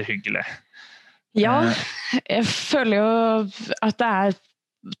alltid hyggelig. Ja, jeg føler jo at det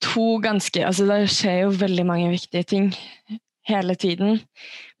det skjer jo veldig mange viktige ting hele tiden,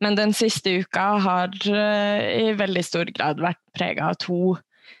 men den siste uka har i veldig stor grad vært preget av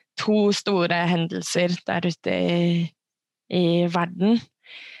to store hendelser der ute i verden.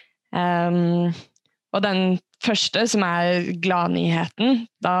 Og den første, som gladnyheten,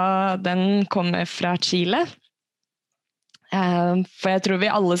 den kommer fra Chile. For jeg tror vi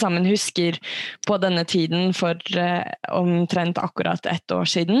alle sammen husker på denne tiden for omtrent akkurat 1 år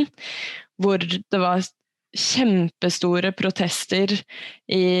siden, hvor det var kjempestore protester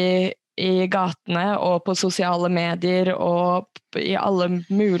i gatene og på sosiale medier og i alle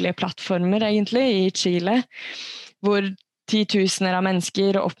mulige plattformer egentlig i Chile, hvor 10 000 av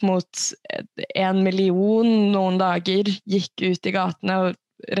mennesker opp mot 1 million noen dager gikk ut i gatene og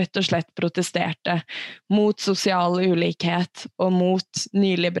rett og slett protesterte mot sosial ulikhet og mot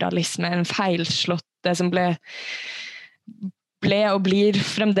nyliberalisme, en feilslått, det som ble og blir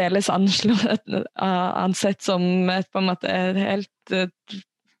fremdeles ansett som på en måte helt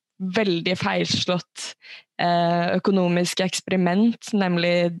veldig feilslått økonomisk eksperiment,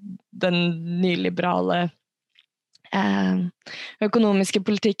 nemlig den nyliberale økonomiske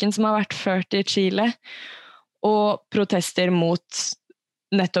politikken som har vært ført i Chile, og protester mot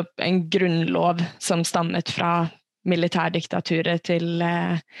nettopp en grunnlov som stammet fra militærdiktaturet til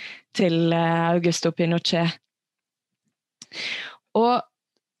Augusto Pinochet. Og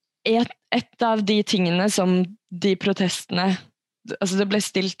et av de tingene som de protestene, det ble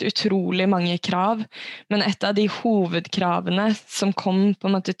stilt utrolig mange krav, men et av de hovedkravene som kom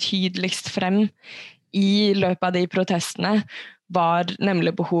på en måte tydeligst frem i løpet av de protestene, var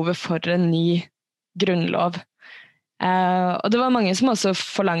nemlig behovet for en ny grunnlov. Og det var mange som også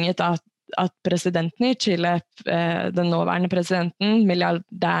forlanget at presidenten i Chile, den nåværende presidenten,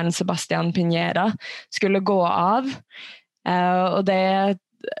 milliardæren Sebastián Piñera, skulle gå av. Og det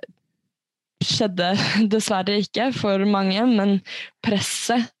skjedde dessverre ikke for mange, men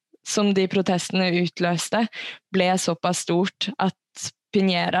presset som de protestene utløste, ble såpass stort at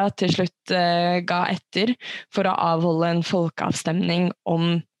Piñera til slutt ga etter for å avholde en folkeavstemning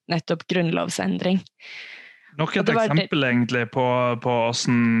om nettopp grunnlovsendring. Nok et eksempel egentlig på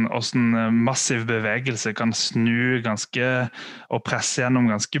hvordan massiv bevegelse kan snu og presse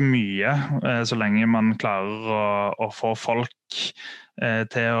gjennom ganske mye, så lenge man klarer å få folk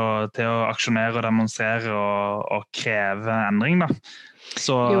til å aksjonere og demonstrere og kreve endring. Da.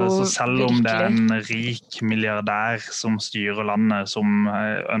 Så selv om det en rik milliardær som styrer landet, som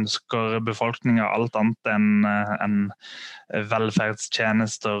ønsker befolkningen alt annet enn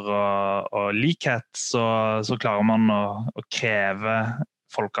velferdstjenester og likhet, så klarer man å kreve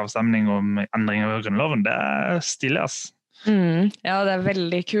folkeavstemning om endringer i grunnloven. Det stilig, ass. Ja, det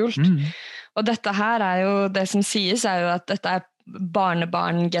veldig kult. Og dette her jo, det som sies jo at dette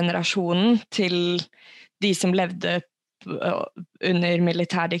barnebarngenerasjonen til de som levde under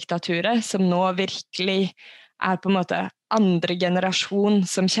militærdiktaturet, som nå virkelig på en måte andre generasjon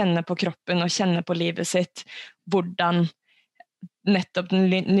som kjenner på kroppen og kjenner på livet sitt, hvordan nettopp den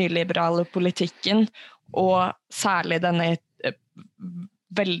nyliberale politikken, og særlig denne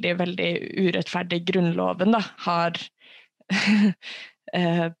veldig, veldig urettferdige grunnloven har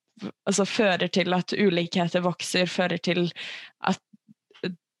altså fører til at ulikheter vokser, fører til at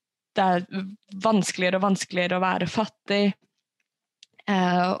det vanskeligere og vanskeligere å være fattig.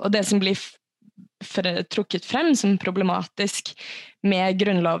 Og det som blir trukket frem som problematisk med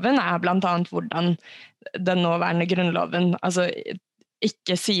grunnloven blant annet hvordan den nåværende grunnloven altså,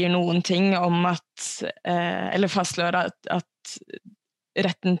 ikke sier noen ting om eller fastslår at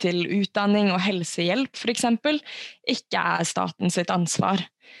retten til utdanning og helsehjelp for eksempel ikke staten sitt ansvar.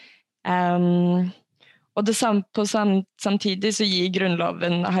 Og samtidig så gir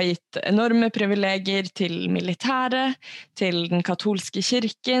grunnloven har gitt enorme privilegier til militæret, til den katolske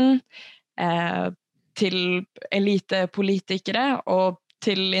kirken, til elitepolitikere og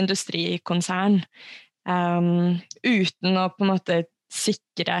til industrikonsern, uten å på en måte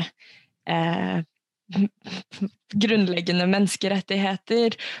sikre grunnleggende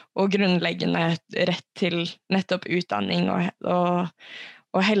menneskerettigheter og grunnleggende rett til nettopp utdanning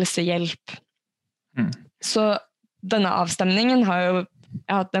og helsehjelp. Så denne avstemningen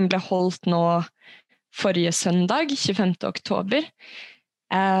den ble holdt nå forrige søndag, 25. oktober,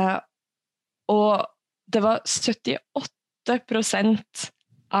 og det var 78%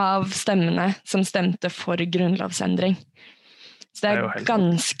 av stemmene som stemte for grunnlovsendring. Så det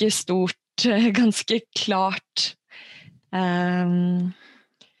ganske stort, ganske klart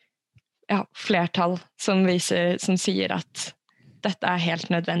flertall som sier at dette helt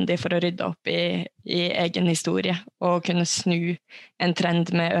nødvendig for å rydde opp i egen historie og kunne snu en trend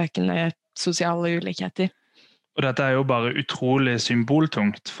med økende sosiale ulikheter. Og dette jo bare utrolig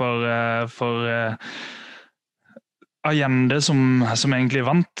symboltungt for Allende som egentlig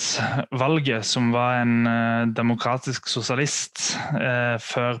vant valget, som var en demokratisk sosialist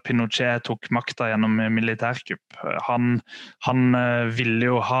før Pinochet tok makta gjennom militærkupp. Han ville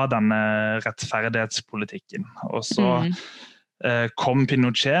jo ha denne rettferdighetspolitikken, og så kom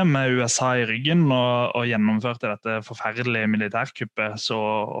Pinochet med USA i ryggen og gjennomførte dette forferdelige militærkuppet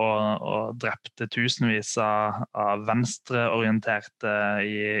og drepte tusenvis av venstreorienterte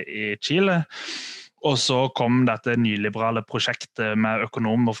i Chile. Og så kom dette nyliberale prosjektet med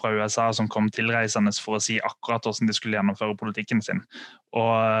økonomer fra USA som kom tilreisende for å si akkurat hvordan de skulle gjennomføre politikken sin.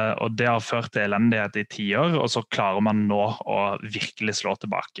 Og det har ført til elendighet i 10 år, og så klarer man nå å virkelig slå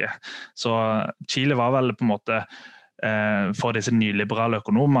tilbake. Så Chile var vel på en måte for disse nyliberale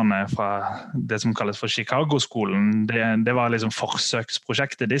økonomene fra det som kalles for Chicago-skolen, det var liksom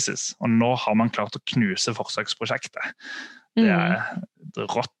forsøksprosjektet deres, og nå har man klart å knuse forsøksprosjektet. Det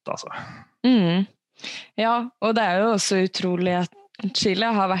rått, altså. Ja, og det jo også utrolig at Chile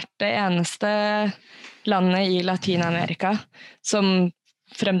har vært det eneste landet i Latinamerika som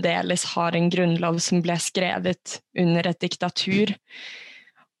fremdeles har en grunnlov som ble skrevet under et diktatur.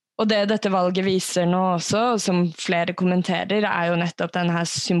 Og det dette valget viser nå også, som flere kommenterer, jo nettopp denne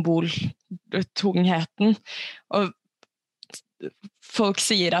symboltungheten. Og folk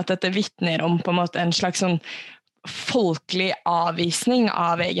sier at dette vitner om på en måte en slags sånn folkelig avvisning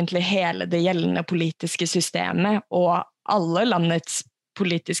av egentlig hele det gjeldende politiske systemet og alle landets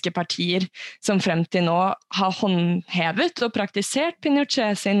politiske partier som frem til nå har håndhevet og praktisert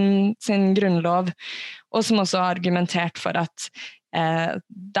Pinochet sin grunnlov, og som også har argumentert for at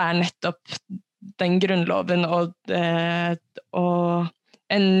det nettopp den grunnloven og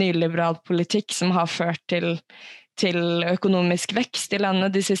en nyliberal politikk som har ført til økonomisk vekst i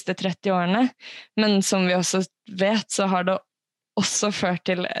landet de siste 30 årene. Men som vi også vet, så har det også ført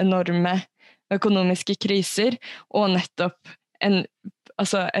til enorme økonomiske kriser, og nettopp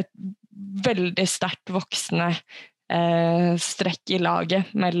et veldig sterkt voksende strekk I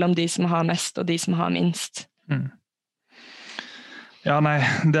laget mellom de som har mest og de som har minst. Ja, nei,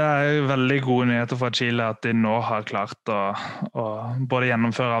 det veldig gode nyheter fra Chile at de nå har klart å både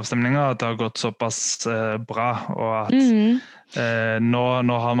gjennomføre avstemninger, at det har gått såpass bra, og at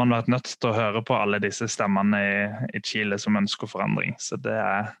nå har man vært nødt til å høre på alle disse stemmene I Chile som ønsker forandring, så det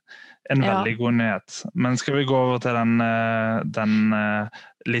en veldig god nyhet. Men skal vi gå over til den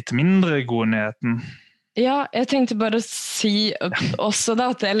litt mindre gode nyheten? Ja, jeg tenkte bare å si også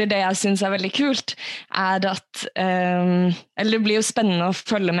da, eller det jeg synes veldig kult, at eller det blir jo spennende å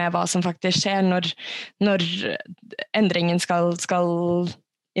følge med hva som faktisk skjer når endringen skal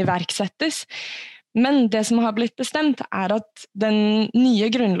iverksettes. Men det som har blitt bestemt at den nye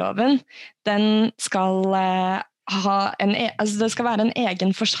grunnloven, den skal det skal være en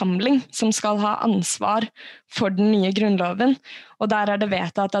egen forsamling som skal ha ansvar for den nye grunnloven, og der det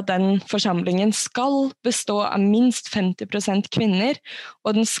vedtatt at den forsamlingen skal bestå av minst 50% kvinner,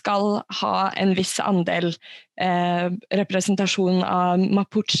 og den skal ha en viss andel representasjon av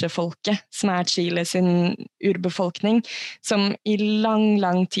Mapuche-folket, som Chile sin urbefolkning, som I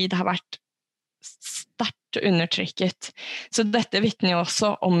lang tid har vært sterkt undertrykket. Så dette vittner jo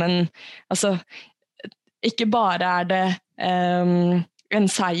også om ikke bare det en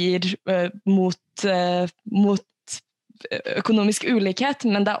seier mot økonomisk ulikhet,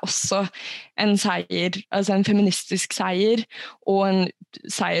 men det også en seier, en feministisk seier, og en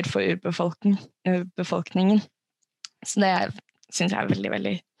seier for urbefolkningen. Så det synes jeg veldig,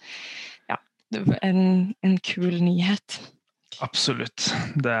 veldig, en kul nyhet. Absolutt,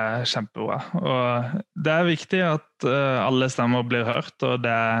 det kjempebra. Og det viktig at alle stemmer blir hørt, og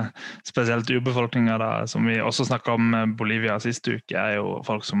det spesielt urbefolkningen da, som vi også snakket om Bolivia siste uke, jo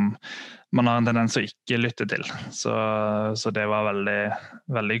folk som man har en tendens å ikke lytte til. Så det var veldig,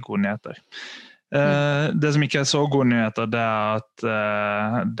 veldig gode nyheter. Det som ikke så gode nyheter,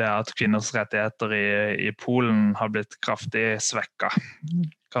 det at kvinners rettigheter I Polen har blitt kraftig svekket.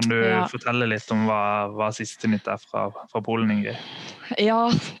 Kan du fortelle litt om hva siste nytt fra Polen, Ingrid?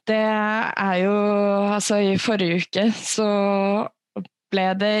 Ja, det jo I forrige uke så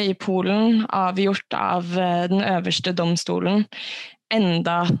ble det I Polen avgjort av den øverste domstolen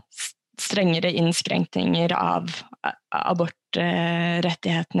enda strengere innskrenkninger av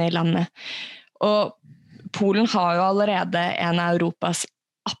abortrettighetene I landet. Og Polen har jo allerede en av Europas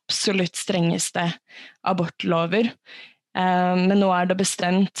absolutt strengeste abortlover, men nå det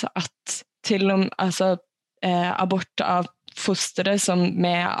bestemt at abort av fostere som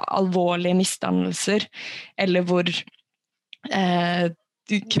med alvorlige misdannelser, eller hvor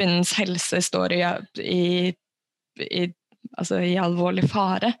kvinnens helse står I alvorlig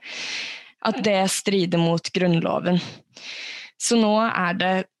fare, at det strider mot grunnloven. Så nå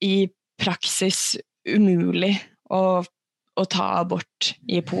det I praksis umulig å ta abort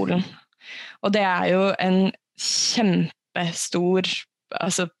I Polen. Og det jo en kjempestor,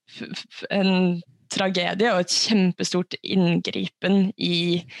 en tragedie og et kjempestort inngripen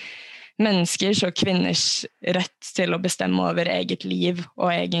I menneskers og kvinners rett til å bestemme over eget liv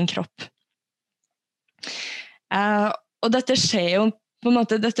og egen kropp. Og dette skjer jo på en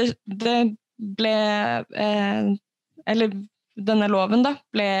måte, det ble, eller denne loven da,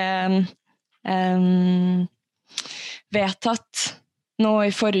 ble vedtatt nå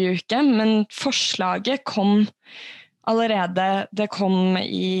I forrige uke, men forslaget kom allerede, det kom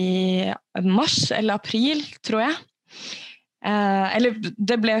I mars eller april, tror jeg. Eller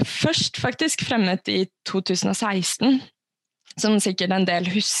det ble først faktisk fremmet I 2016, som sikkert en del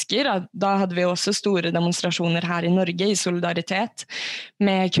husker. Da hadde vi også store demonstrasjoner her I Norge I solidaritet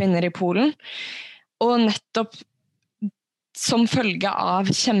med kvinner I Polen. Og nettopp som følge av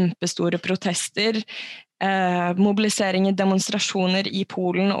kjempestore protester, mobiliseringer, demonstrasjoner I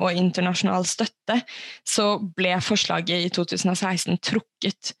Polen og internasjonal støtte, så ble forslaget I 2016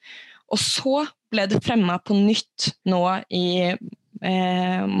 trukket. Og så ble det fremmet på nytt nå I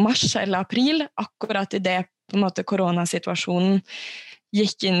mars eller april, akkurat I det på en måte koronasituasjonen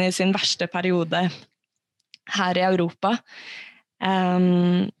gikk inn I sin verste periode her I Europa.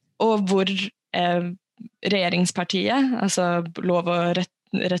 Og hvor regjeringspartiet, altså lov- og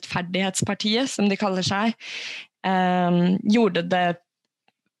rettferdighetspartiet, som de kaller seg, gjorde det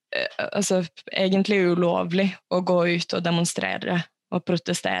egentlig ulovlig å gå ut og demonstrere og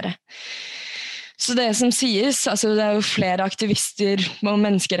protestere. Så det som sies, det jo flere aktivister og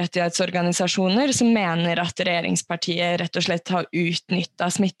menneskerettighetsorganisasjoner som mener at regjeringspartiet rett og slett har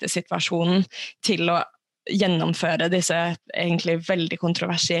utnyttet smittesituasjonen til å gjennomføre disse egentlig veldig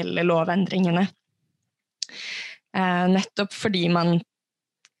kontroversielle lovendringene. Nettopp fordi man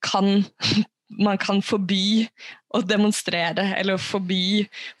kan forby å demonstrere, eller forby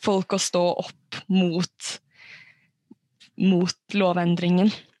folk å stå opp mot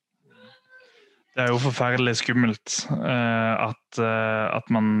lovendringen. Det jo forferdelig skummelt at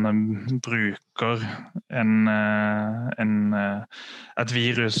man bruker et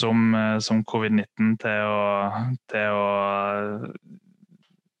virus som covid-19 til å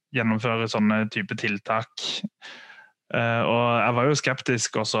gjennomføre sånne type tiltak. Og jeg var jo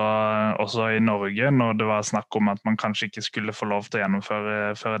skeptisk også i Norge når det var snakk om at man kanskje ikke skulle få lov til å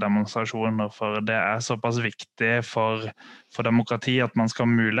gjennomføre demonstrasjoner, for det såpass viktig for demokrati at man skal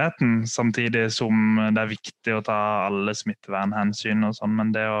ha muligheten, samtidig som det viktig å ta alle smittevernhensyn og sånn,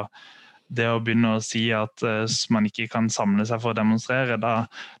 men det å begynne å si at man ikke kan samle seg for å demonstrere,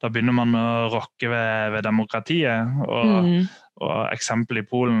 da begynner man å rokke ved demokratiet, og eksempelet i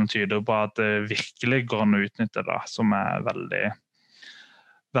Polen tyder på at det virkelig går an å utnytte det, som veldig,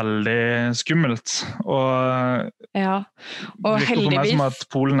 veldig skummelt. Og det virker for meg som at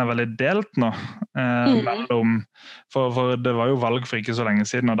Polen veldig delt nå, for det var jo valg for ikke så lenge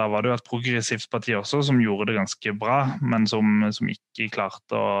siden, og da var det jo et progressivt parti også som gjorde det ganske bra, men som ikke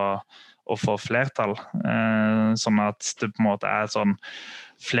klarte å få flertall, sånn at det på en måte sånn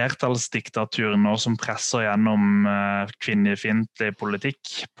flertallsdiktatur nå som presser gjennom kvinnefiendtlig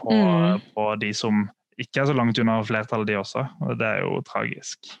politikk på de som ikke så langt unna flertall de også, og det jo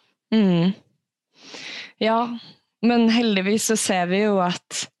tragisk. Ja, men heldigvis så ser vi jo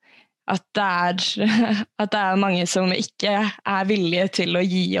at det mange som ikke villige til å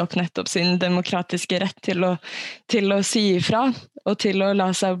gi opp nettopp sin demokratiske rett til å si ifra, og til å la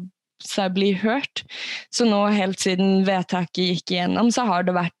seg bli hørt. Så nå helt siden vedtaket gikk igjennom, så har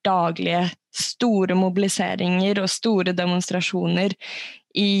det vært daglige store mobiliseringer og store demonstrasjoner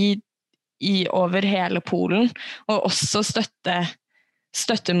over hele Polen, og også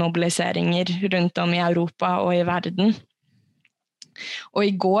støttemobiliseringer rundt om i Europa og i verden. Og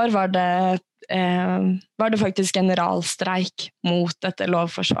i går var det faktisk generalstreik mot dette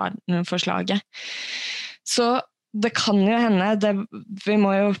lovforslaget. Så det kan jo hende, vi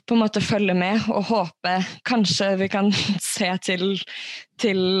må jo på en måte følge med og håpe kanskje vi kan se til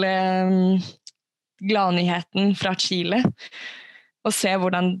gladnyheten fra Chile og se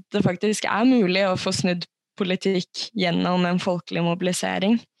hvordan det faktisk mulig å få snudd politikk gjennom en folkelig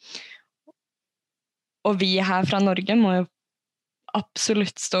mobilisering. Og vi her fra Norge må jo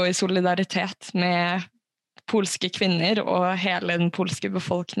absolutt stå i solidaritet med polske kvinner og hele den polske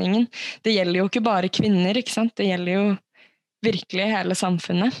befolkningen. Det gjelder jo ikke bare kvinner, ikke sant? Det gjelder jo virkelig hele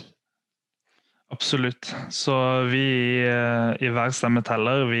samfunnet. Absolutt. Så vi i Hver stemme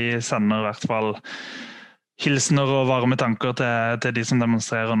teller, vi sender i hvert fall hilsener og varme tanker til de som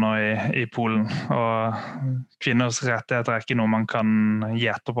demonstrerer nå i Polen. Og kvinners rettigheter ikke noe man kan gi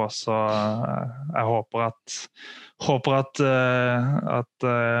etterpå, så jeg håper at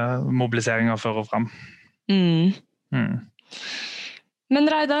mobiliseringen fører frem. Men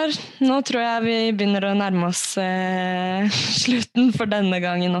Reidar, nå tror jeg vi begynner å nærme oss slutten for denne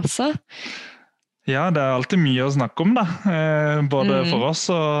gangen også. Ja, det alltid mye å snakke om da, både for oss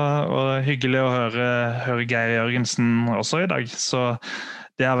og hyggelig å høre Geir Jørgensen også i dag, så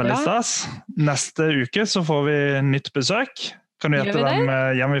det veldig stas. Neste uke så får vi nytt besøk. Kan du gjette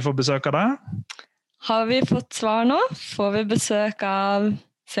hvem vi får besøk av deg? Har vi fått svar nå? Får vi besøk av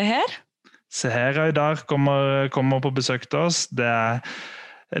Seher? Seher Aydar kommer på besøk til oss.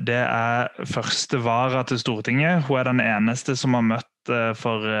 Det første vara til Stortinget. Hun den eneste som har møtt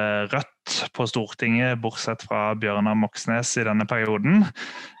for Rødt på Stortinget, bortsett fra Bjørnar Moxnes i denne perioden.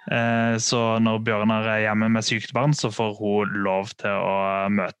 Så når Bjørnar hjemme med sykt barn, så får hun lov til å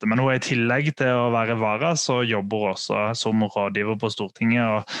møte. Men hun i tillegg til å være vara, så jobber hun også som rådgiver på Stortinget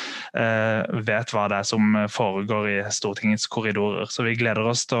og vet hva det som foregår i Stortingets korridorer. Så vi gleder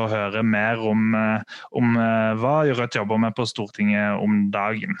oss til å høre mer om hva Rødt jobber med på Stortinget om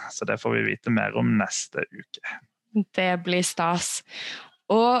dagen. Så det får vi vite mer om neste uke. Det blir stas.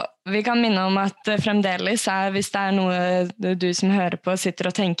 Og vi kan minne om at fremdeles hvis det noe du som hører på sitter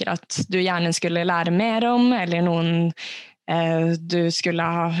og tenker at du gjerne skulle lære mer om, eller noen du skulle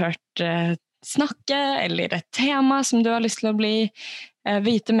ha hørt snakke, eller et tema som du har lyst til å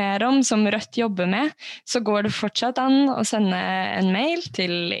vite mer om, som Rødt jobber med, så går det fortsatt an å sende en mail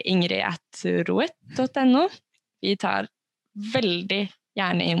til ingrid@roet.no. Vi tar veldig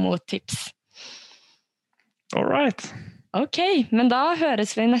gjerne imot tips. All right. Ok, men da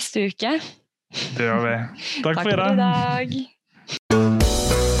høres vi neste uke. Det gjør vi. Takk for i dag.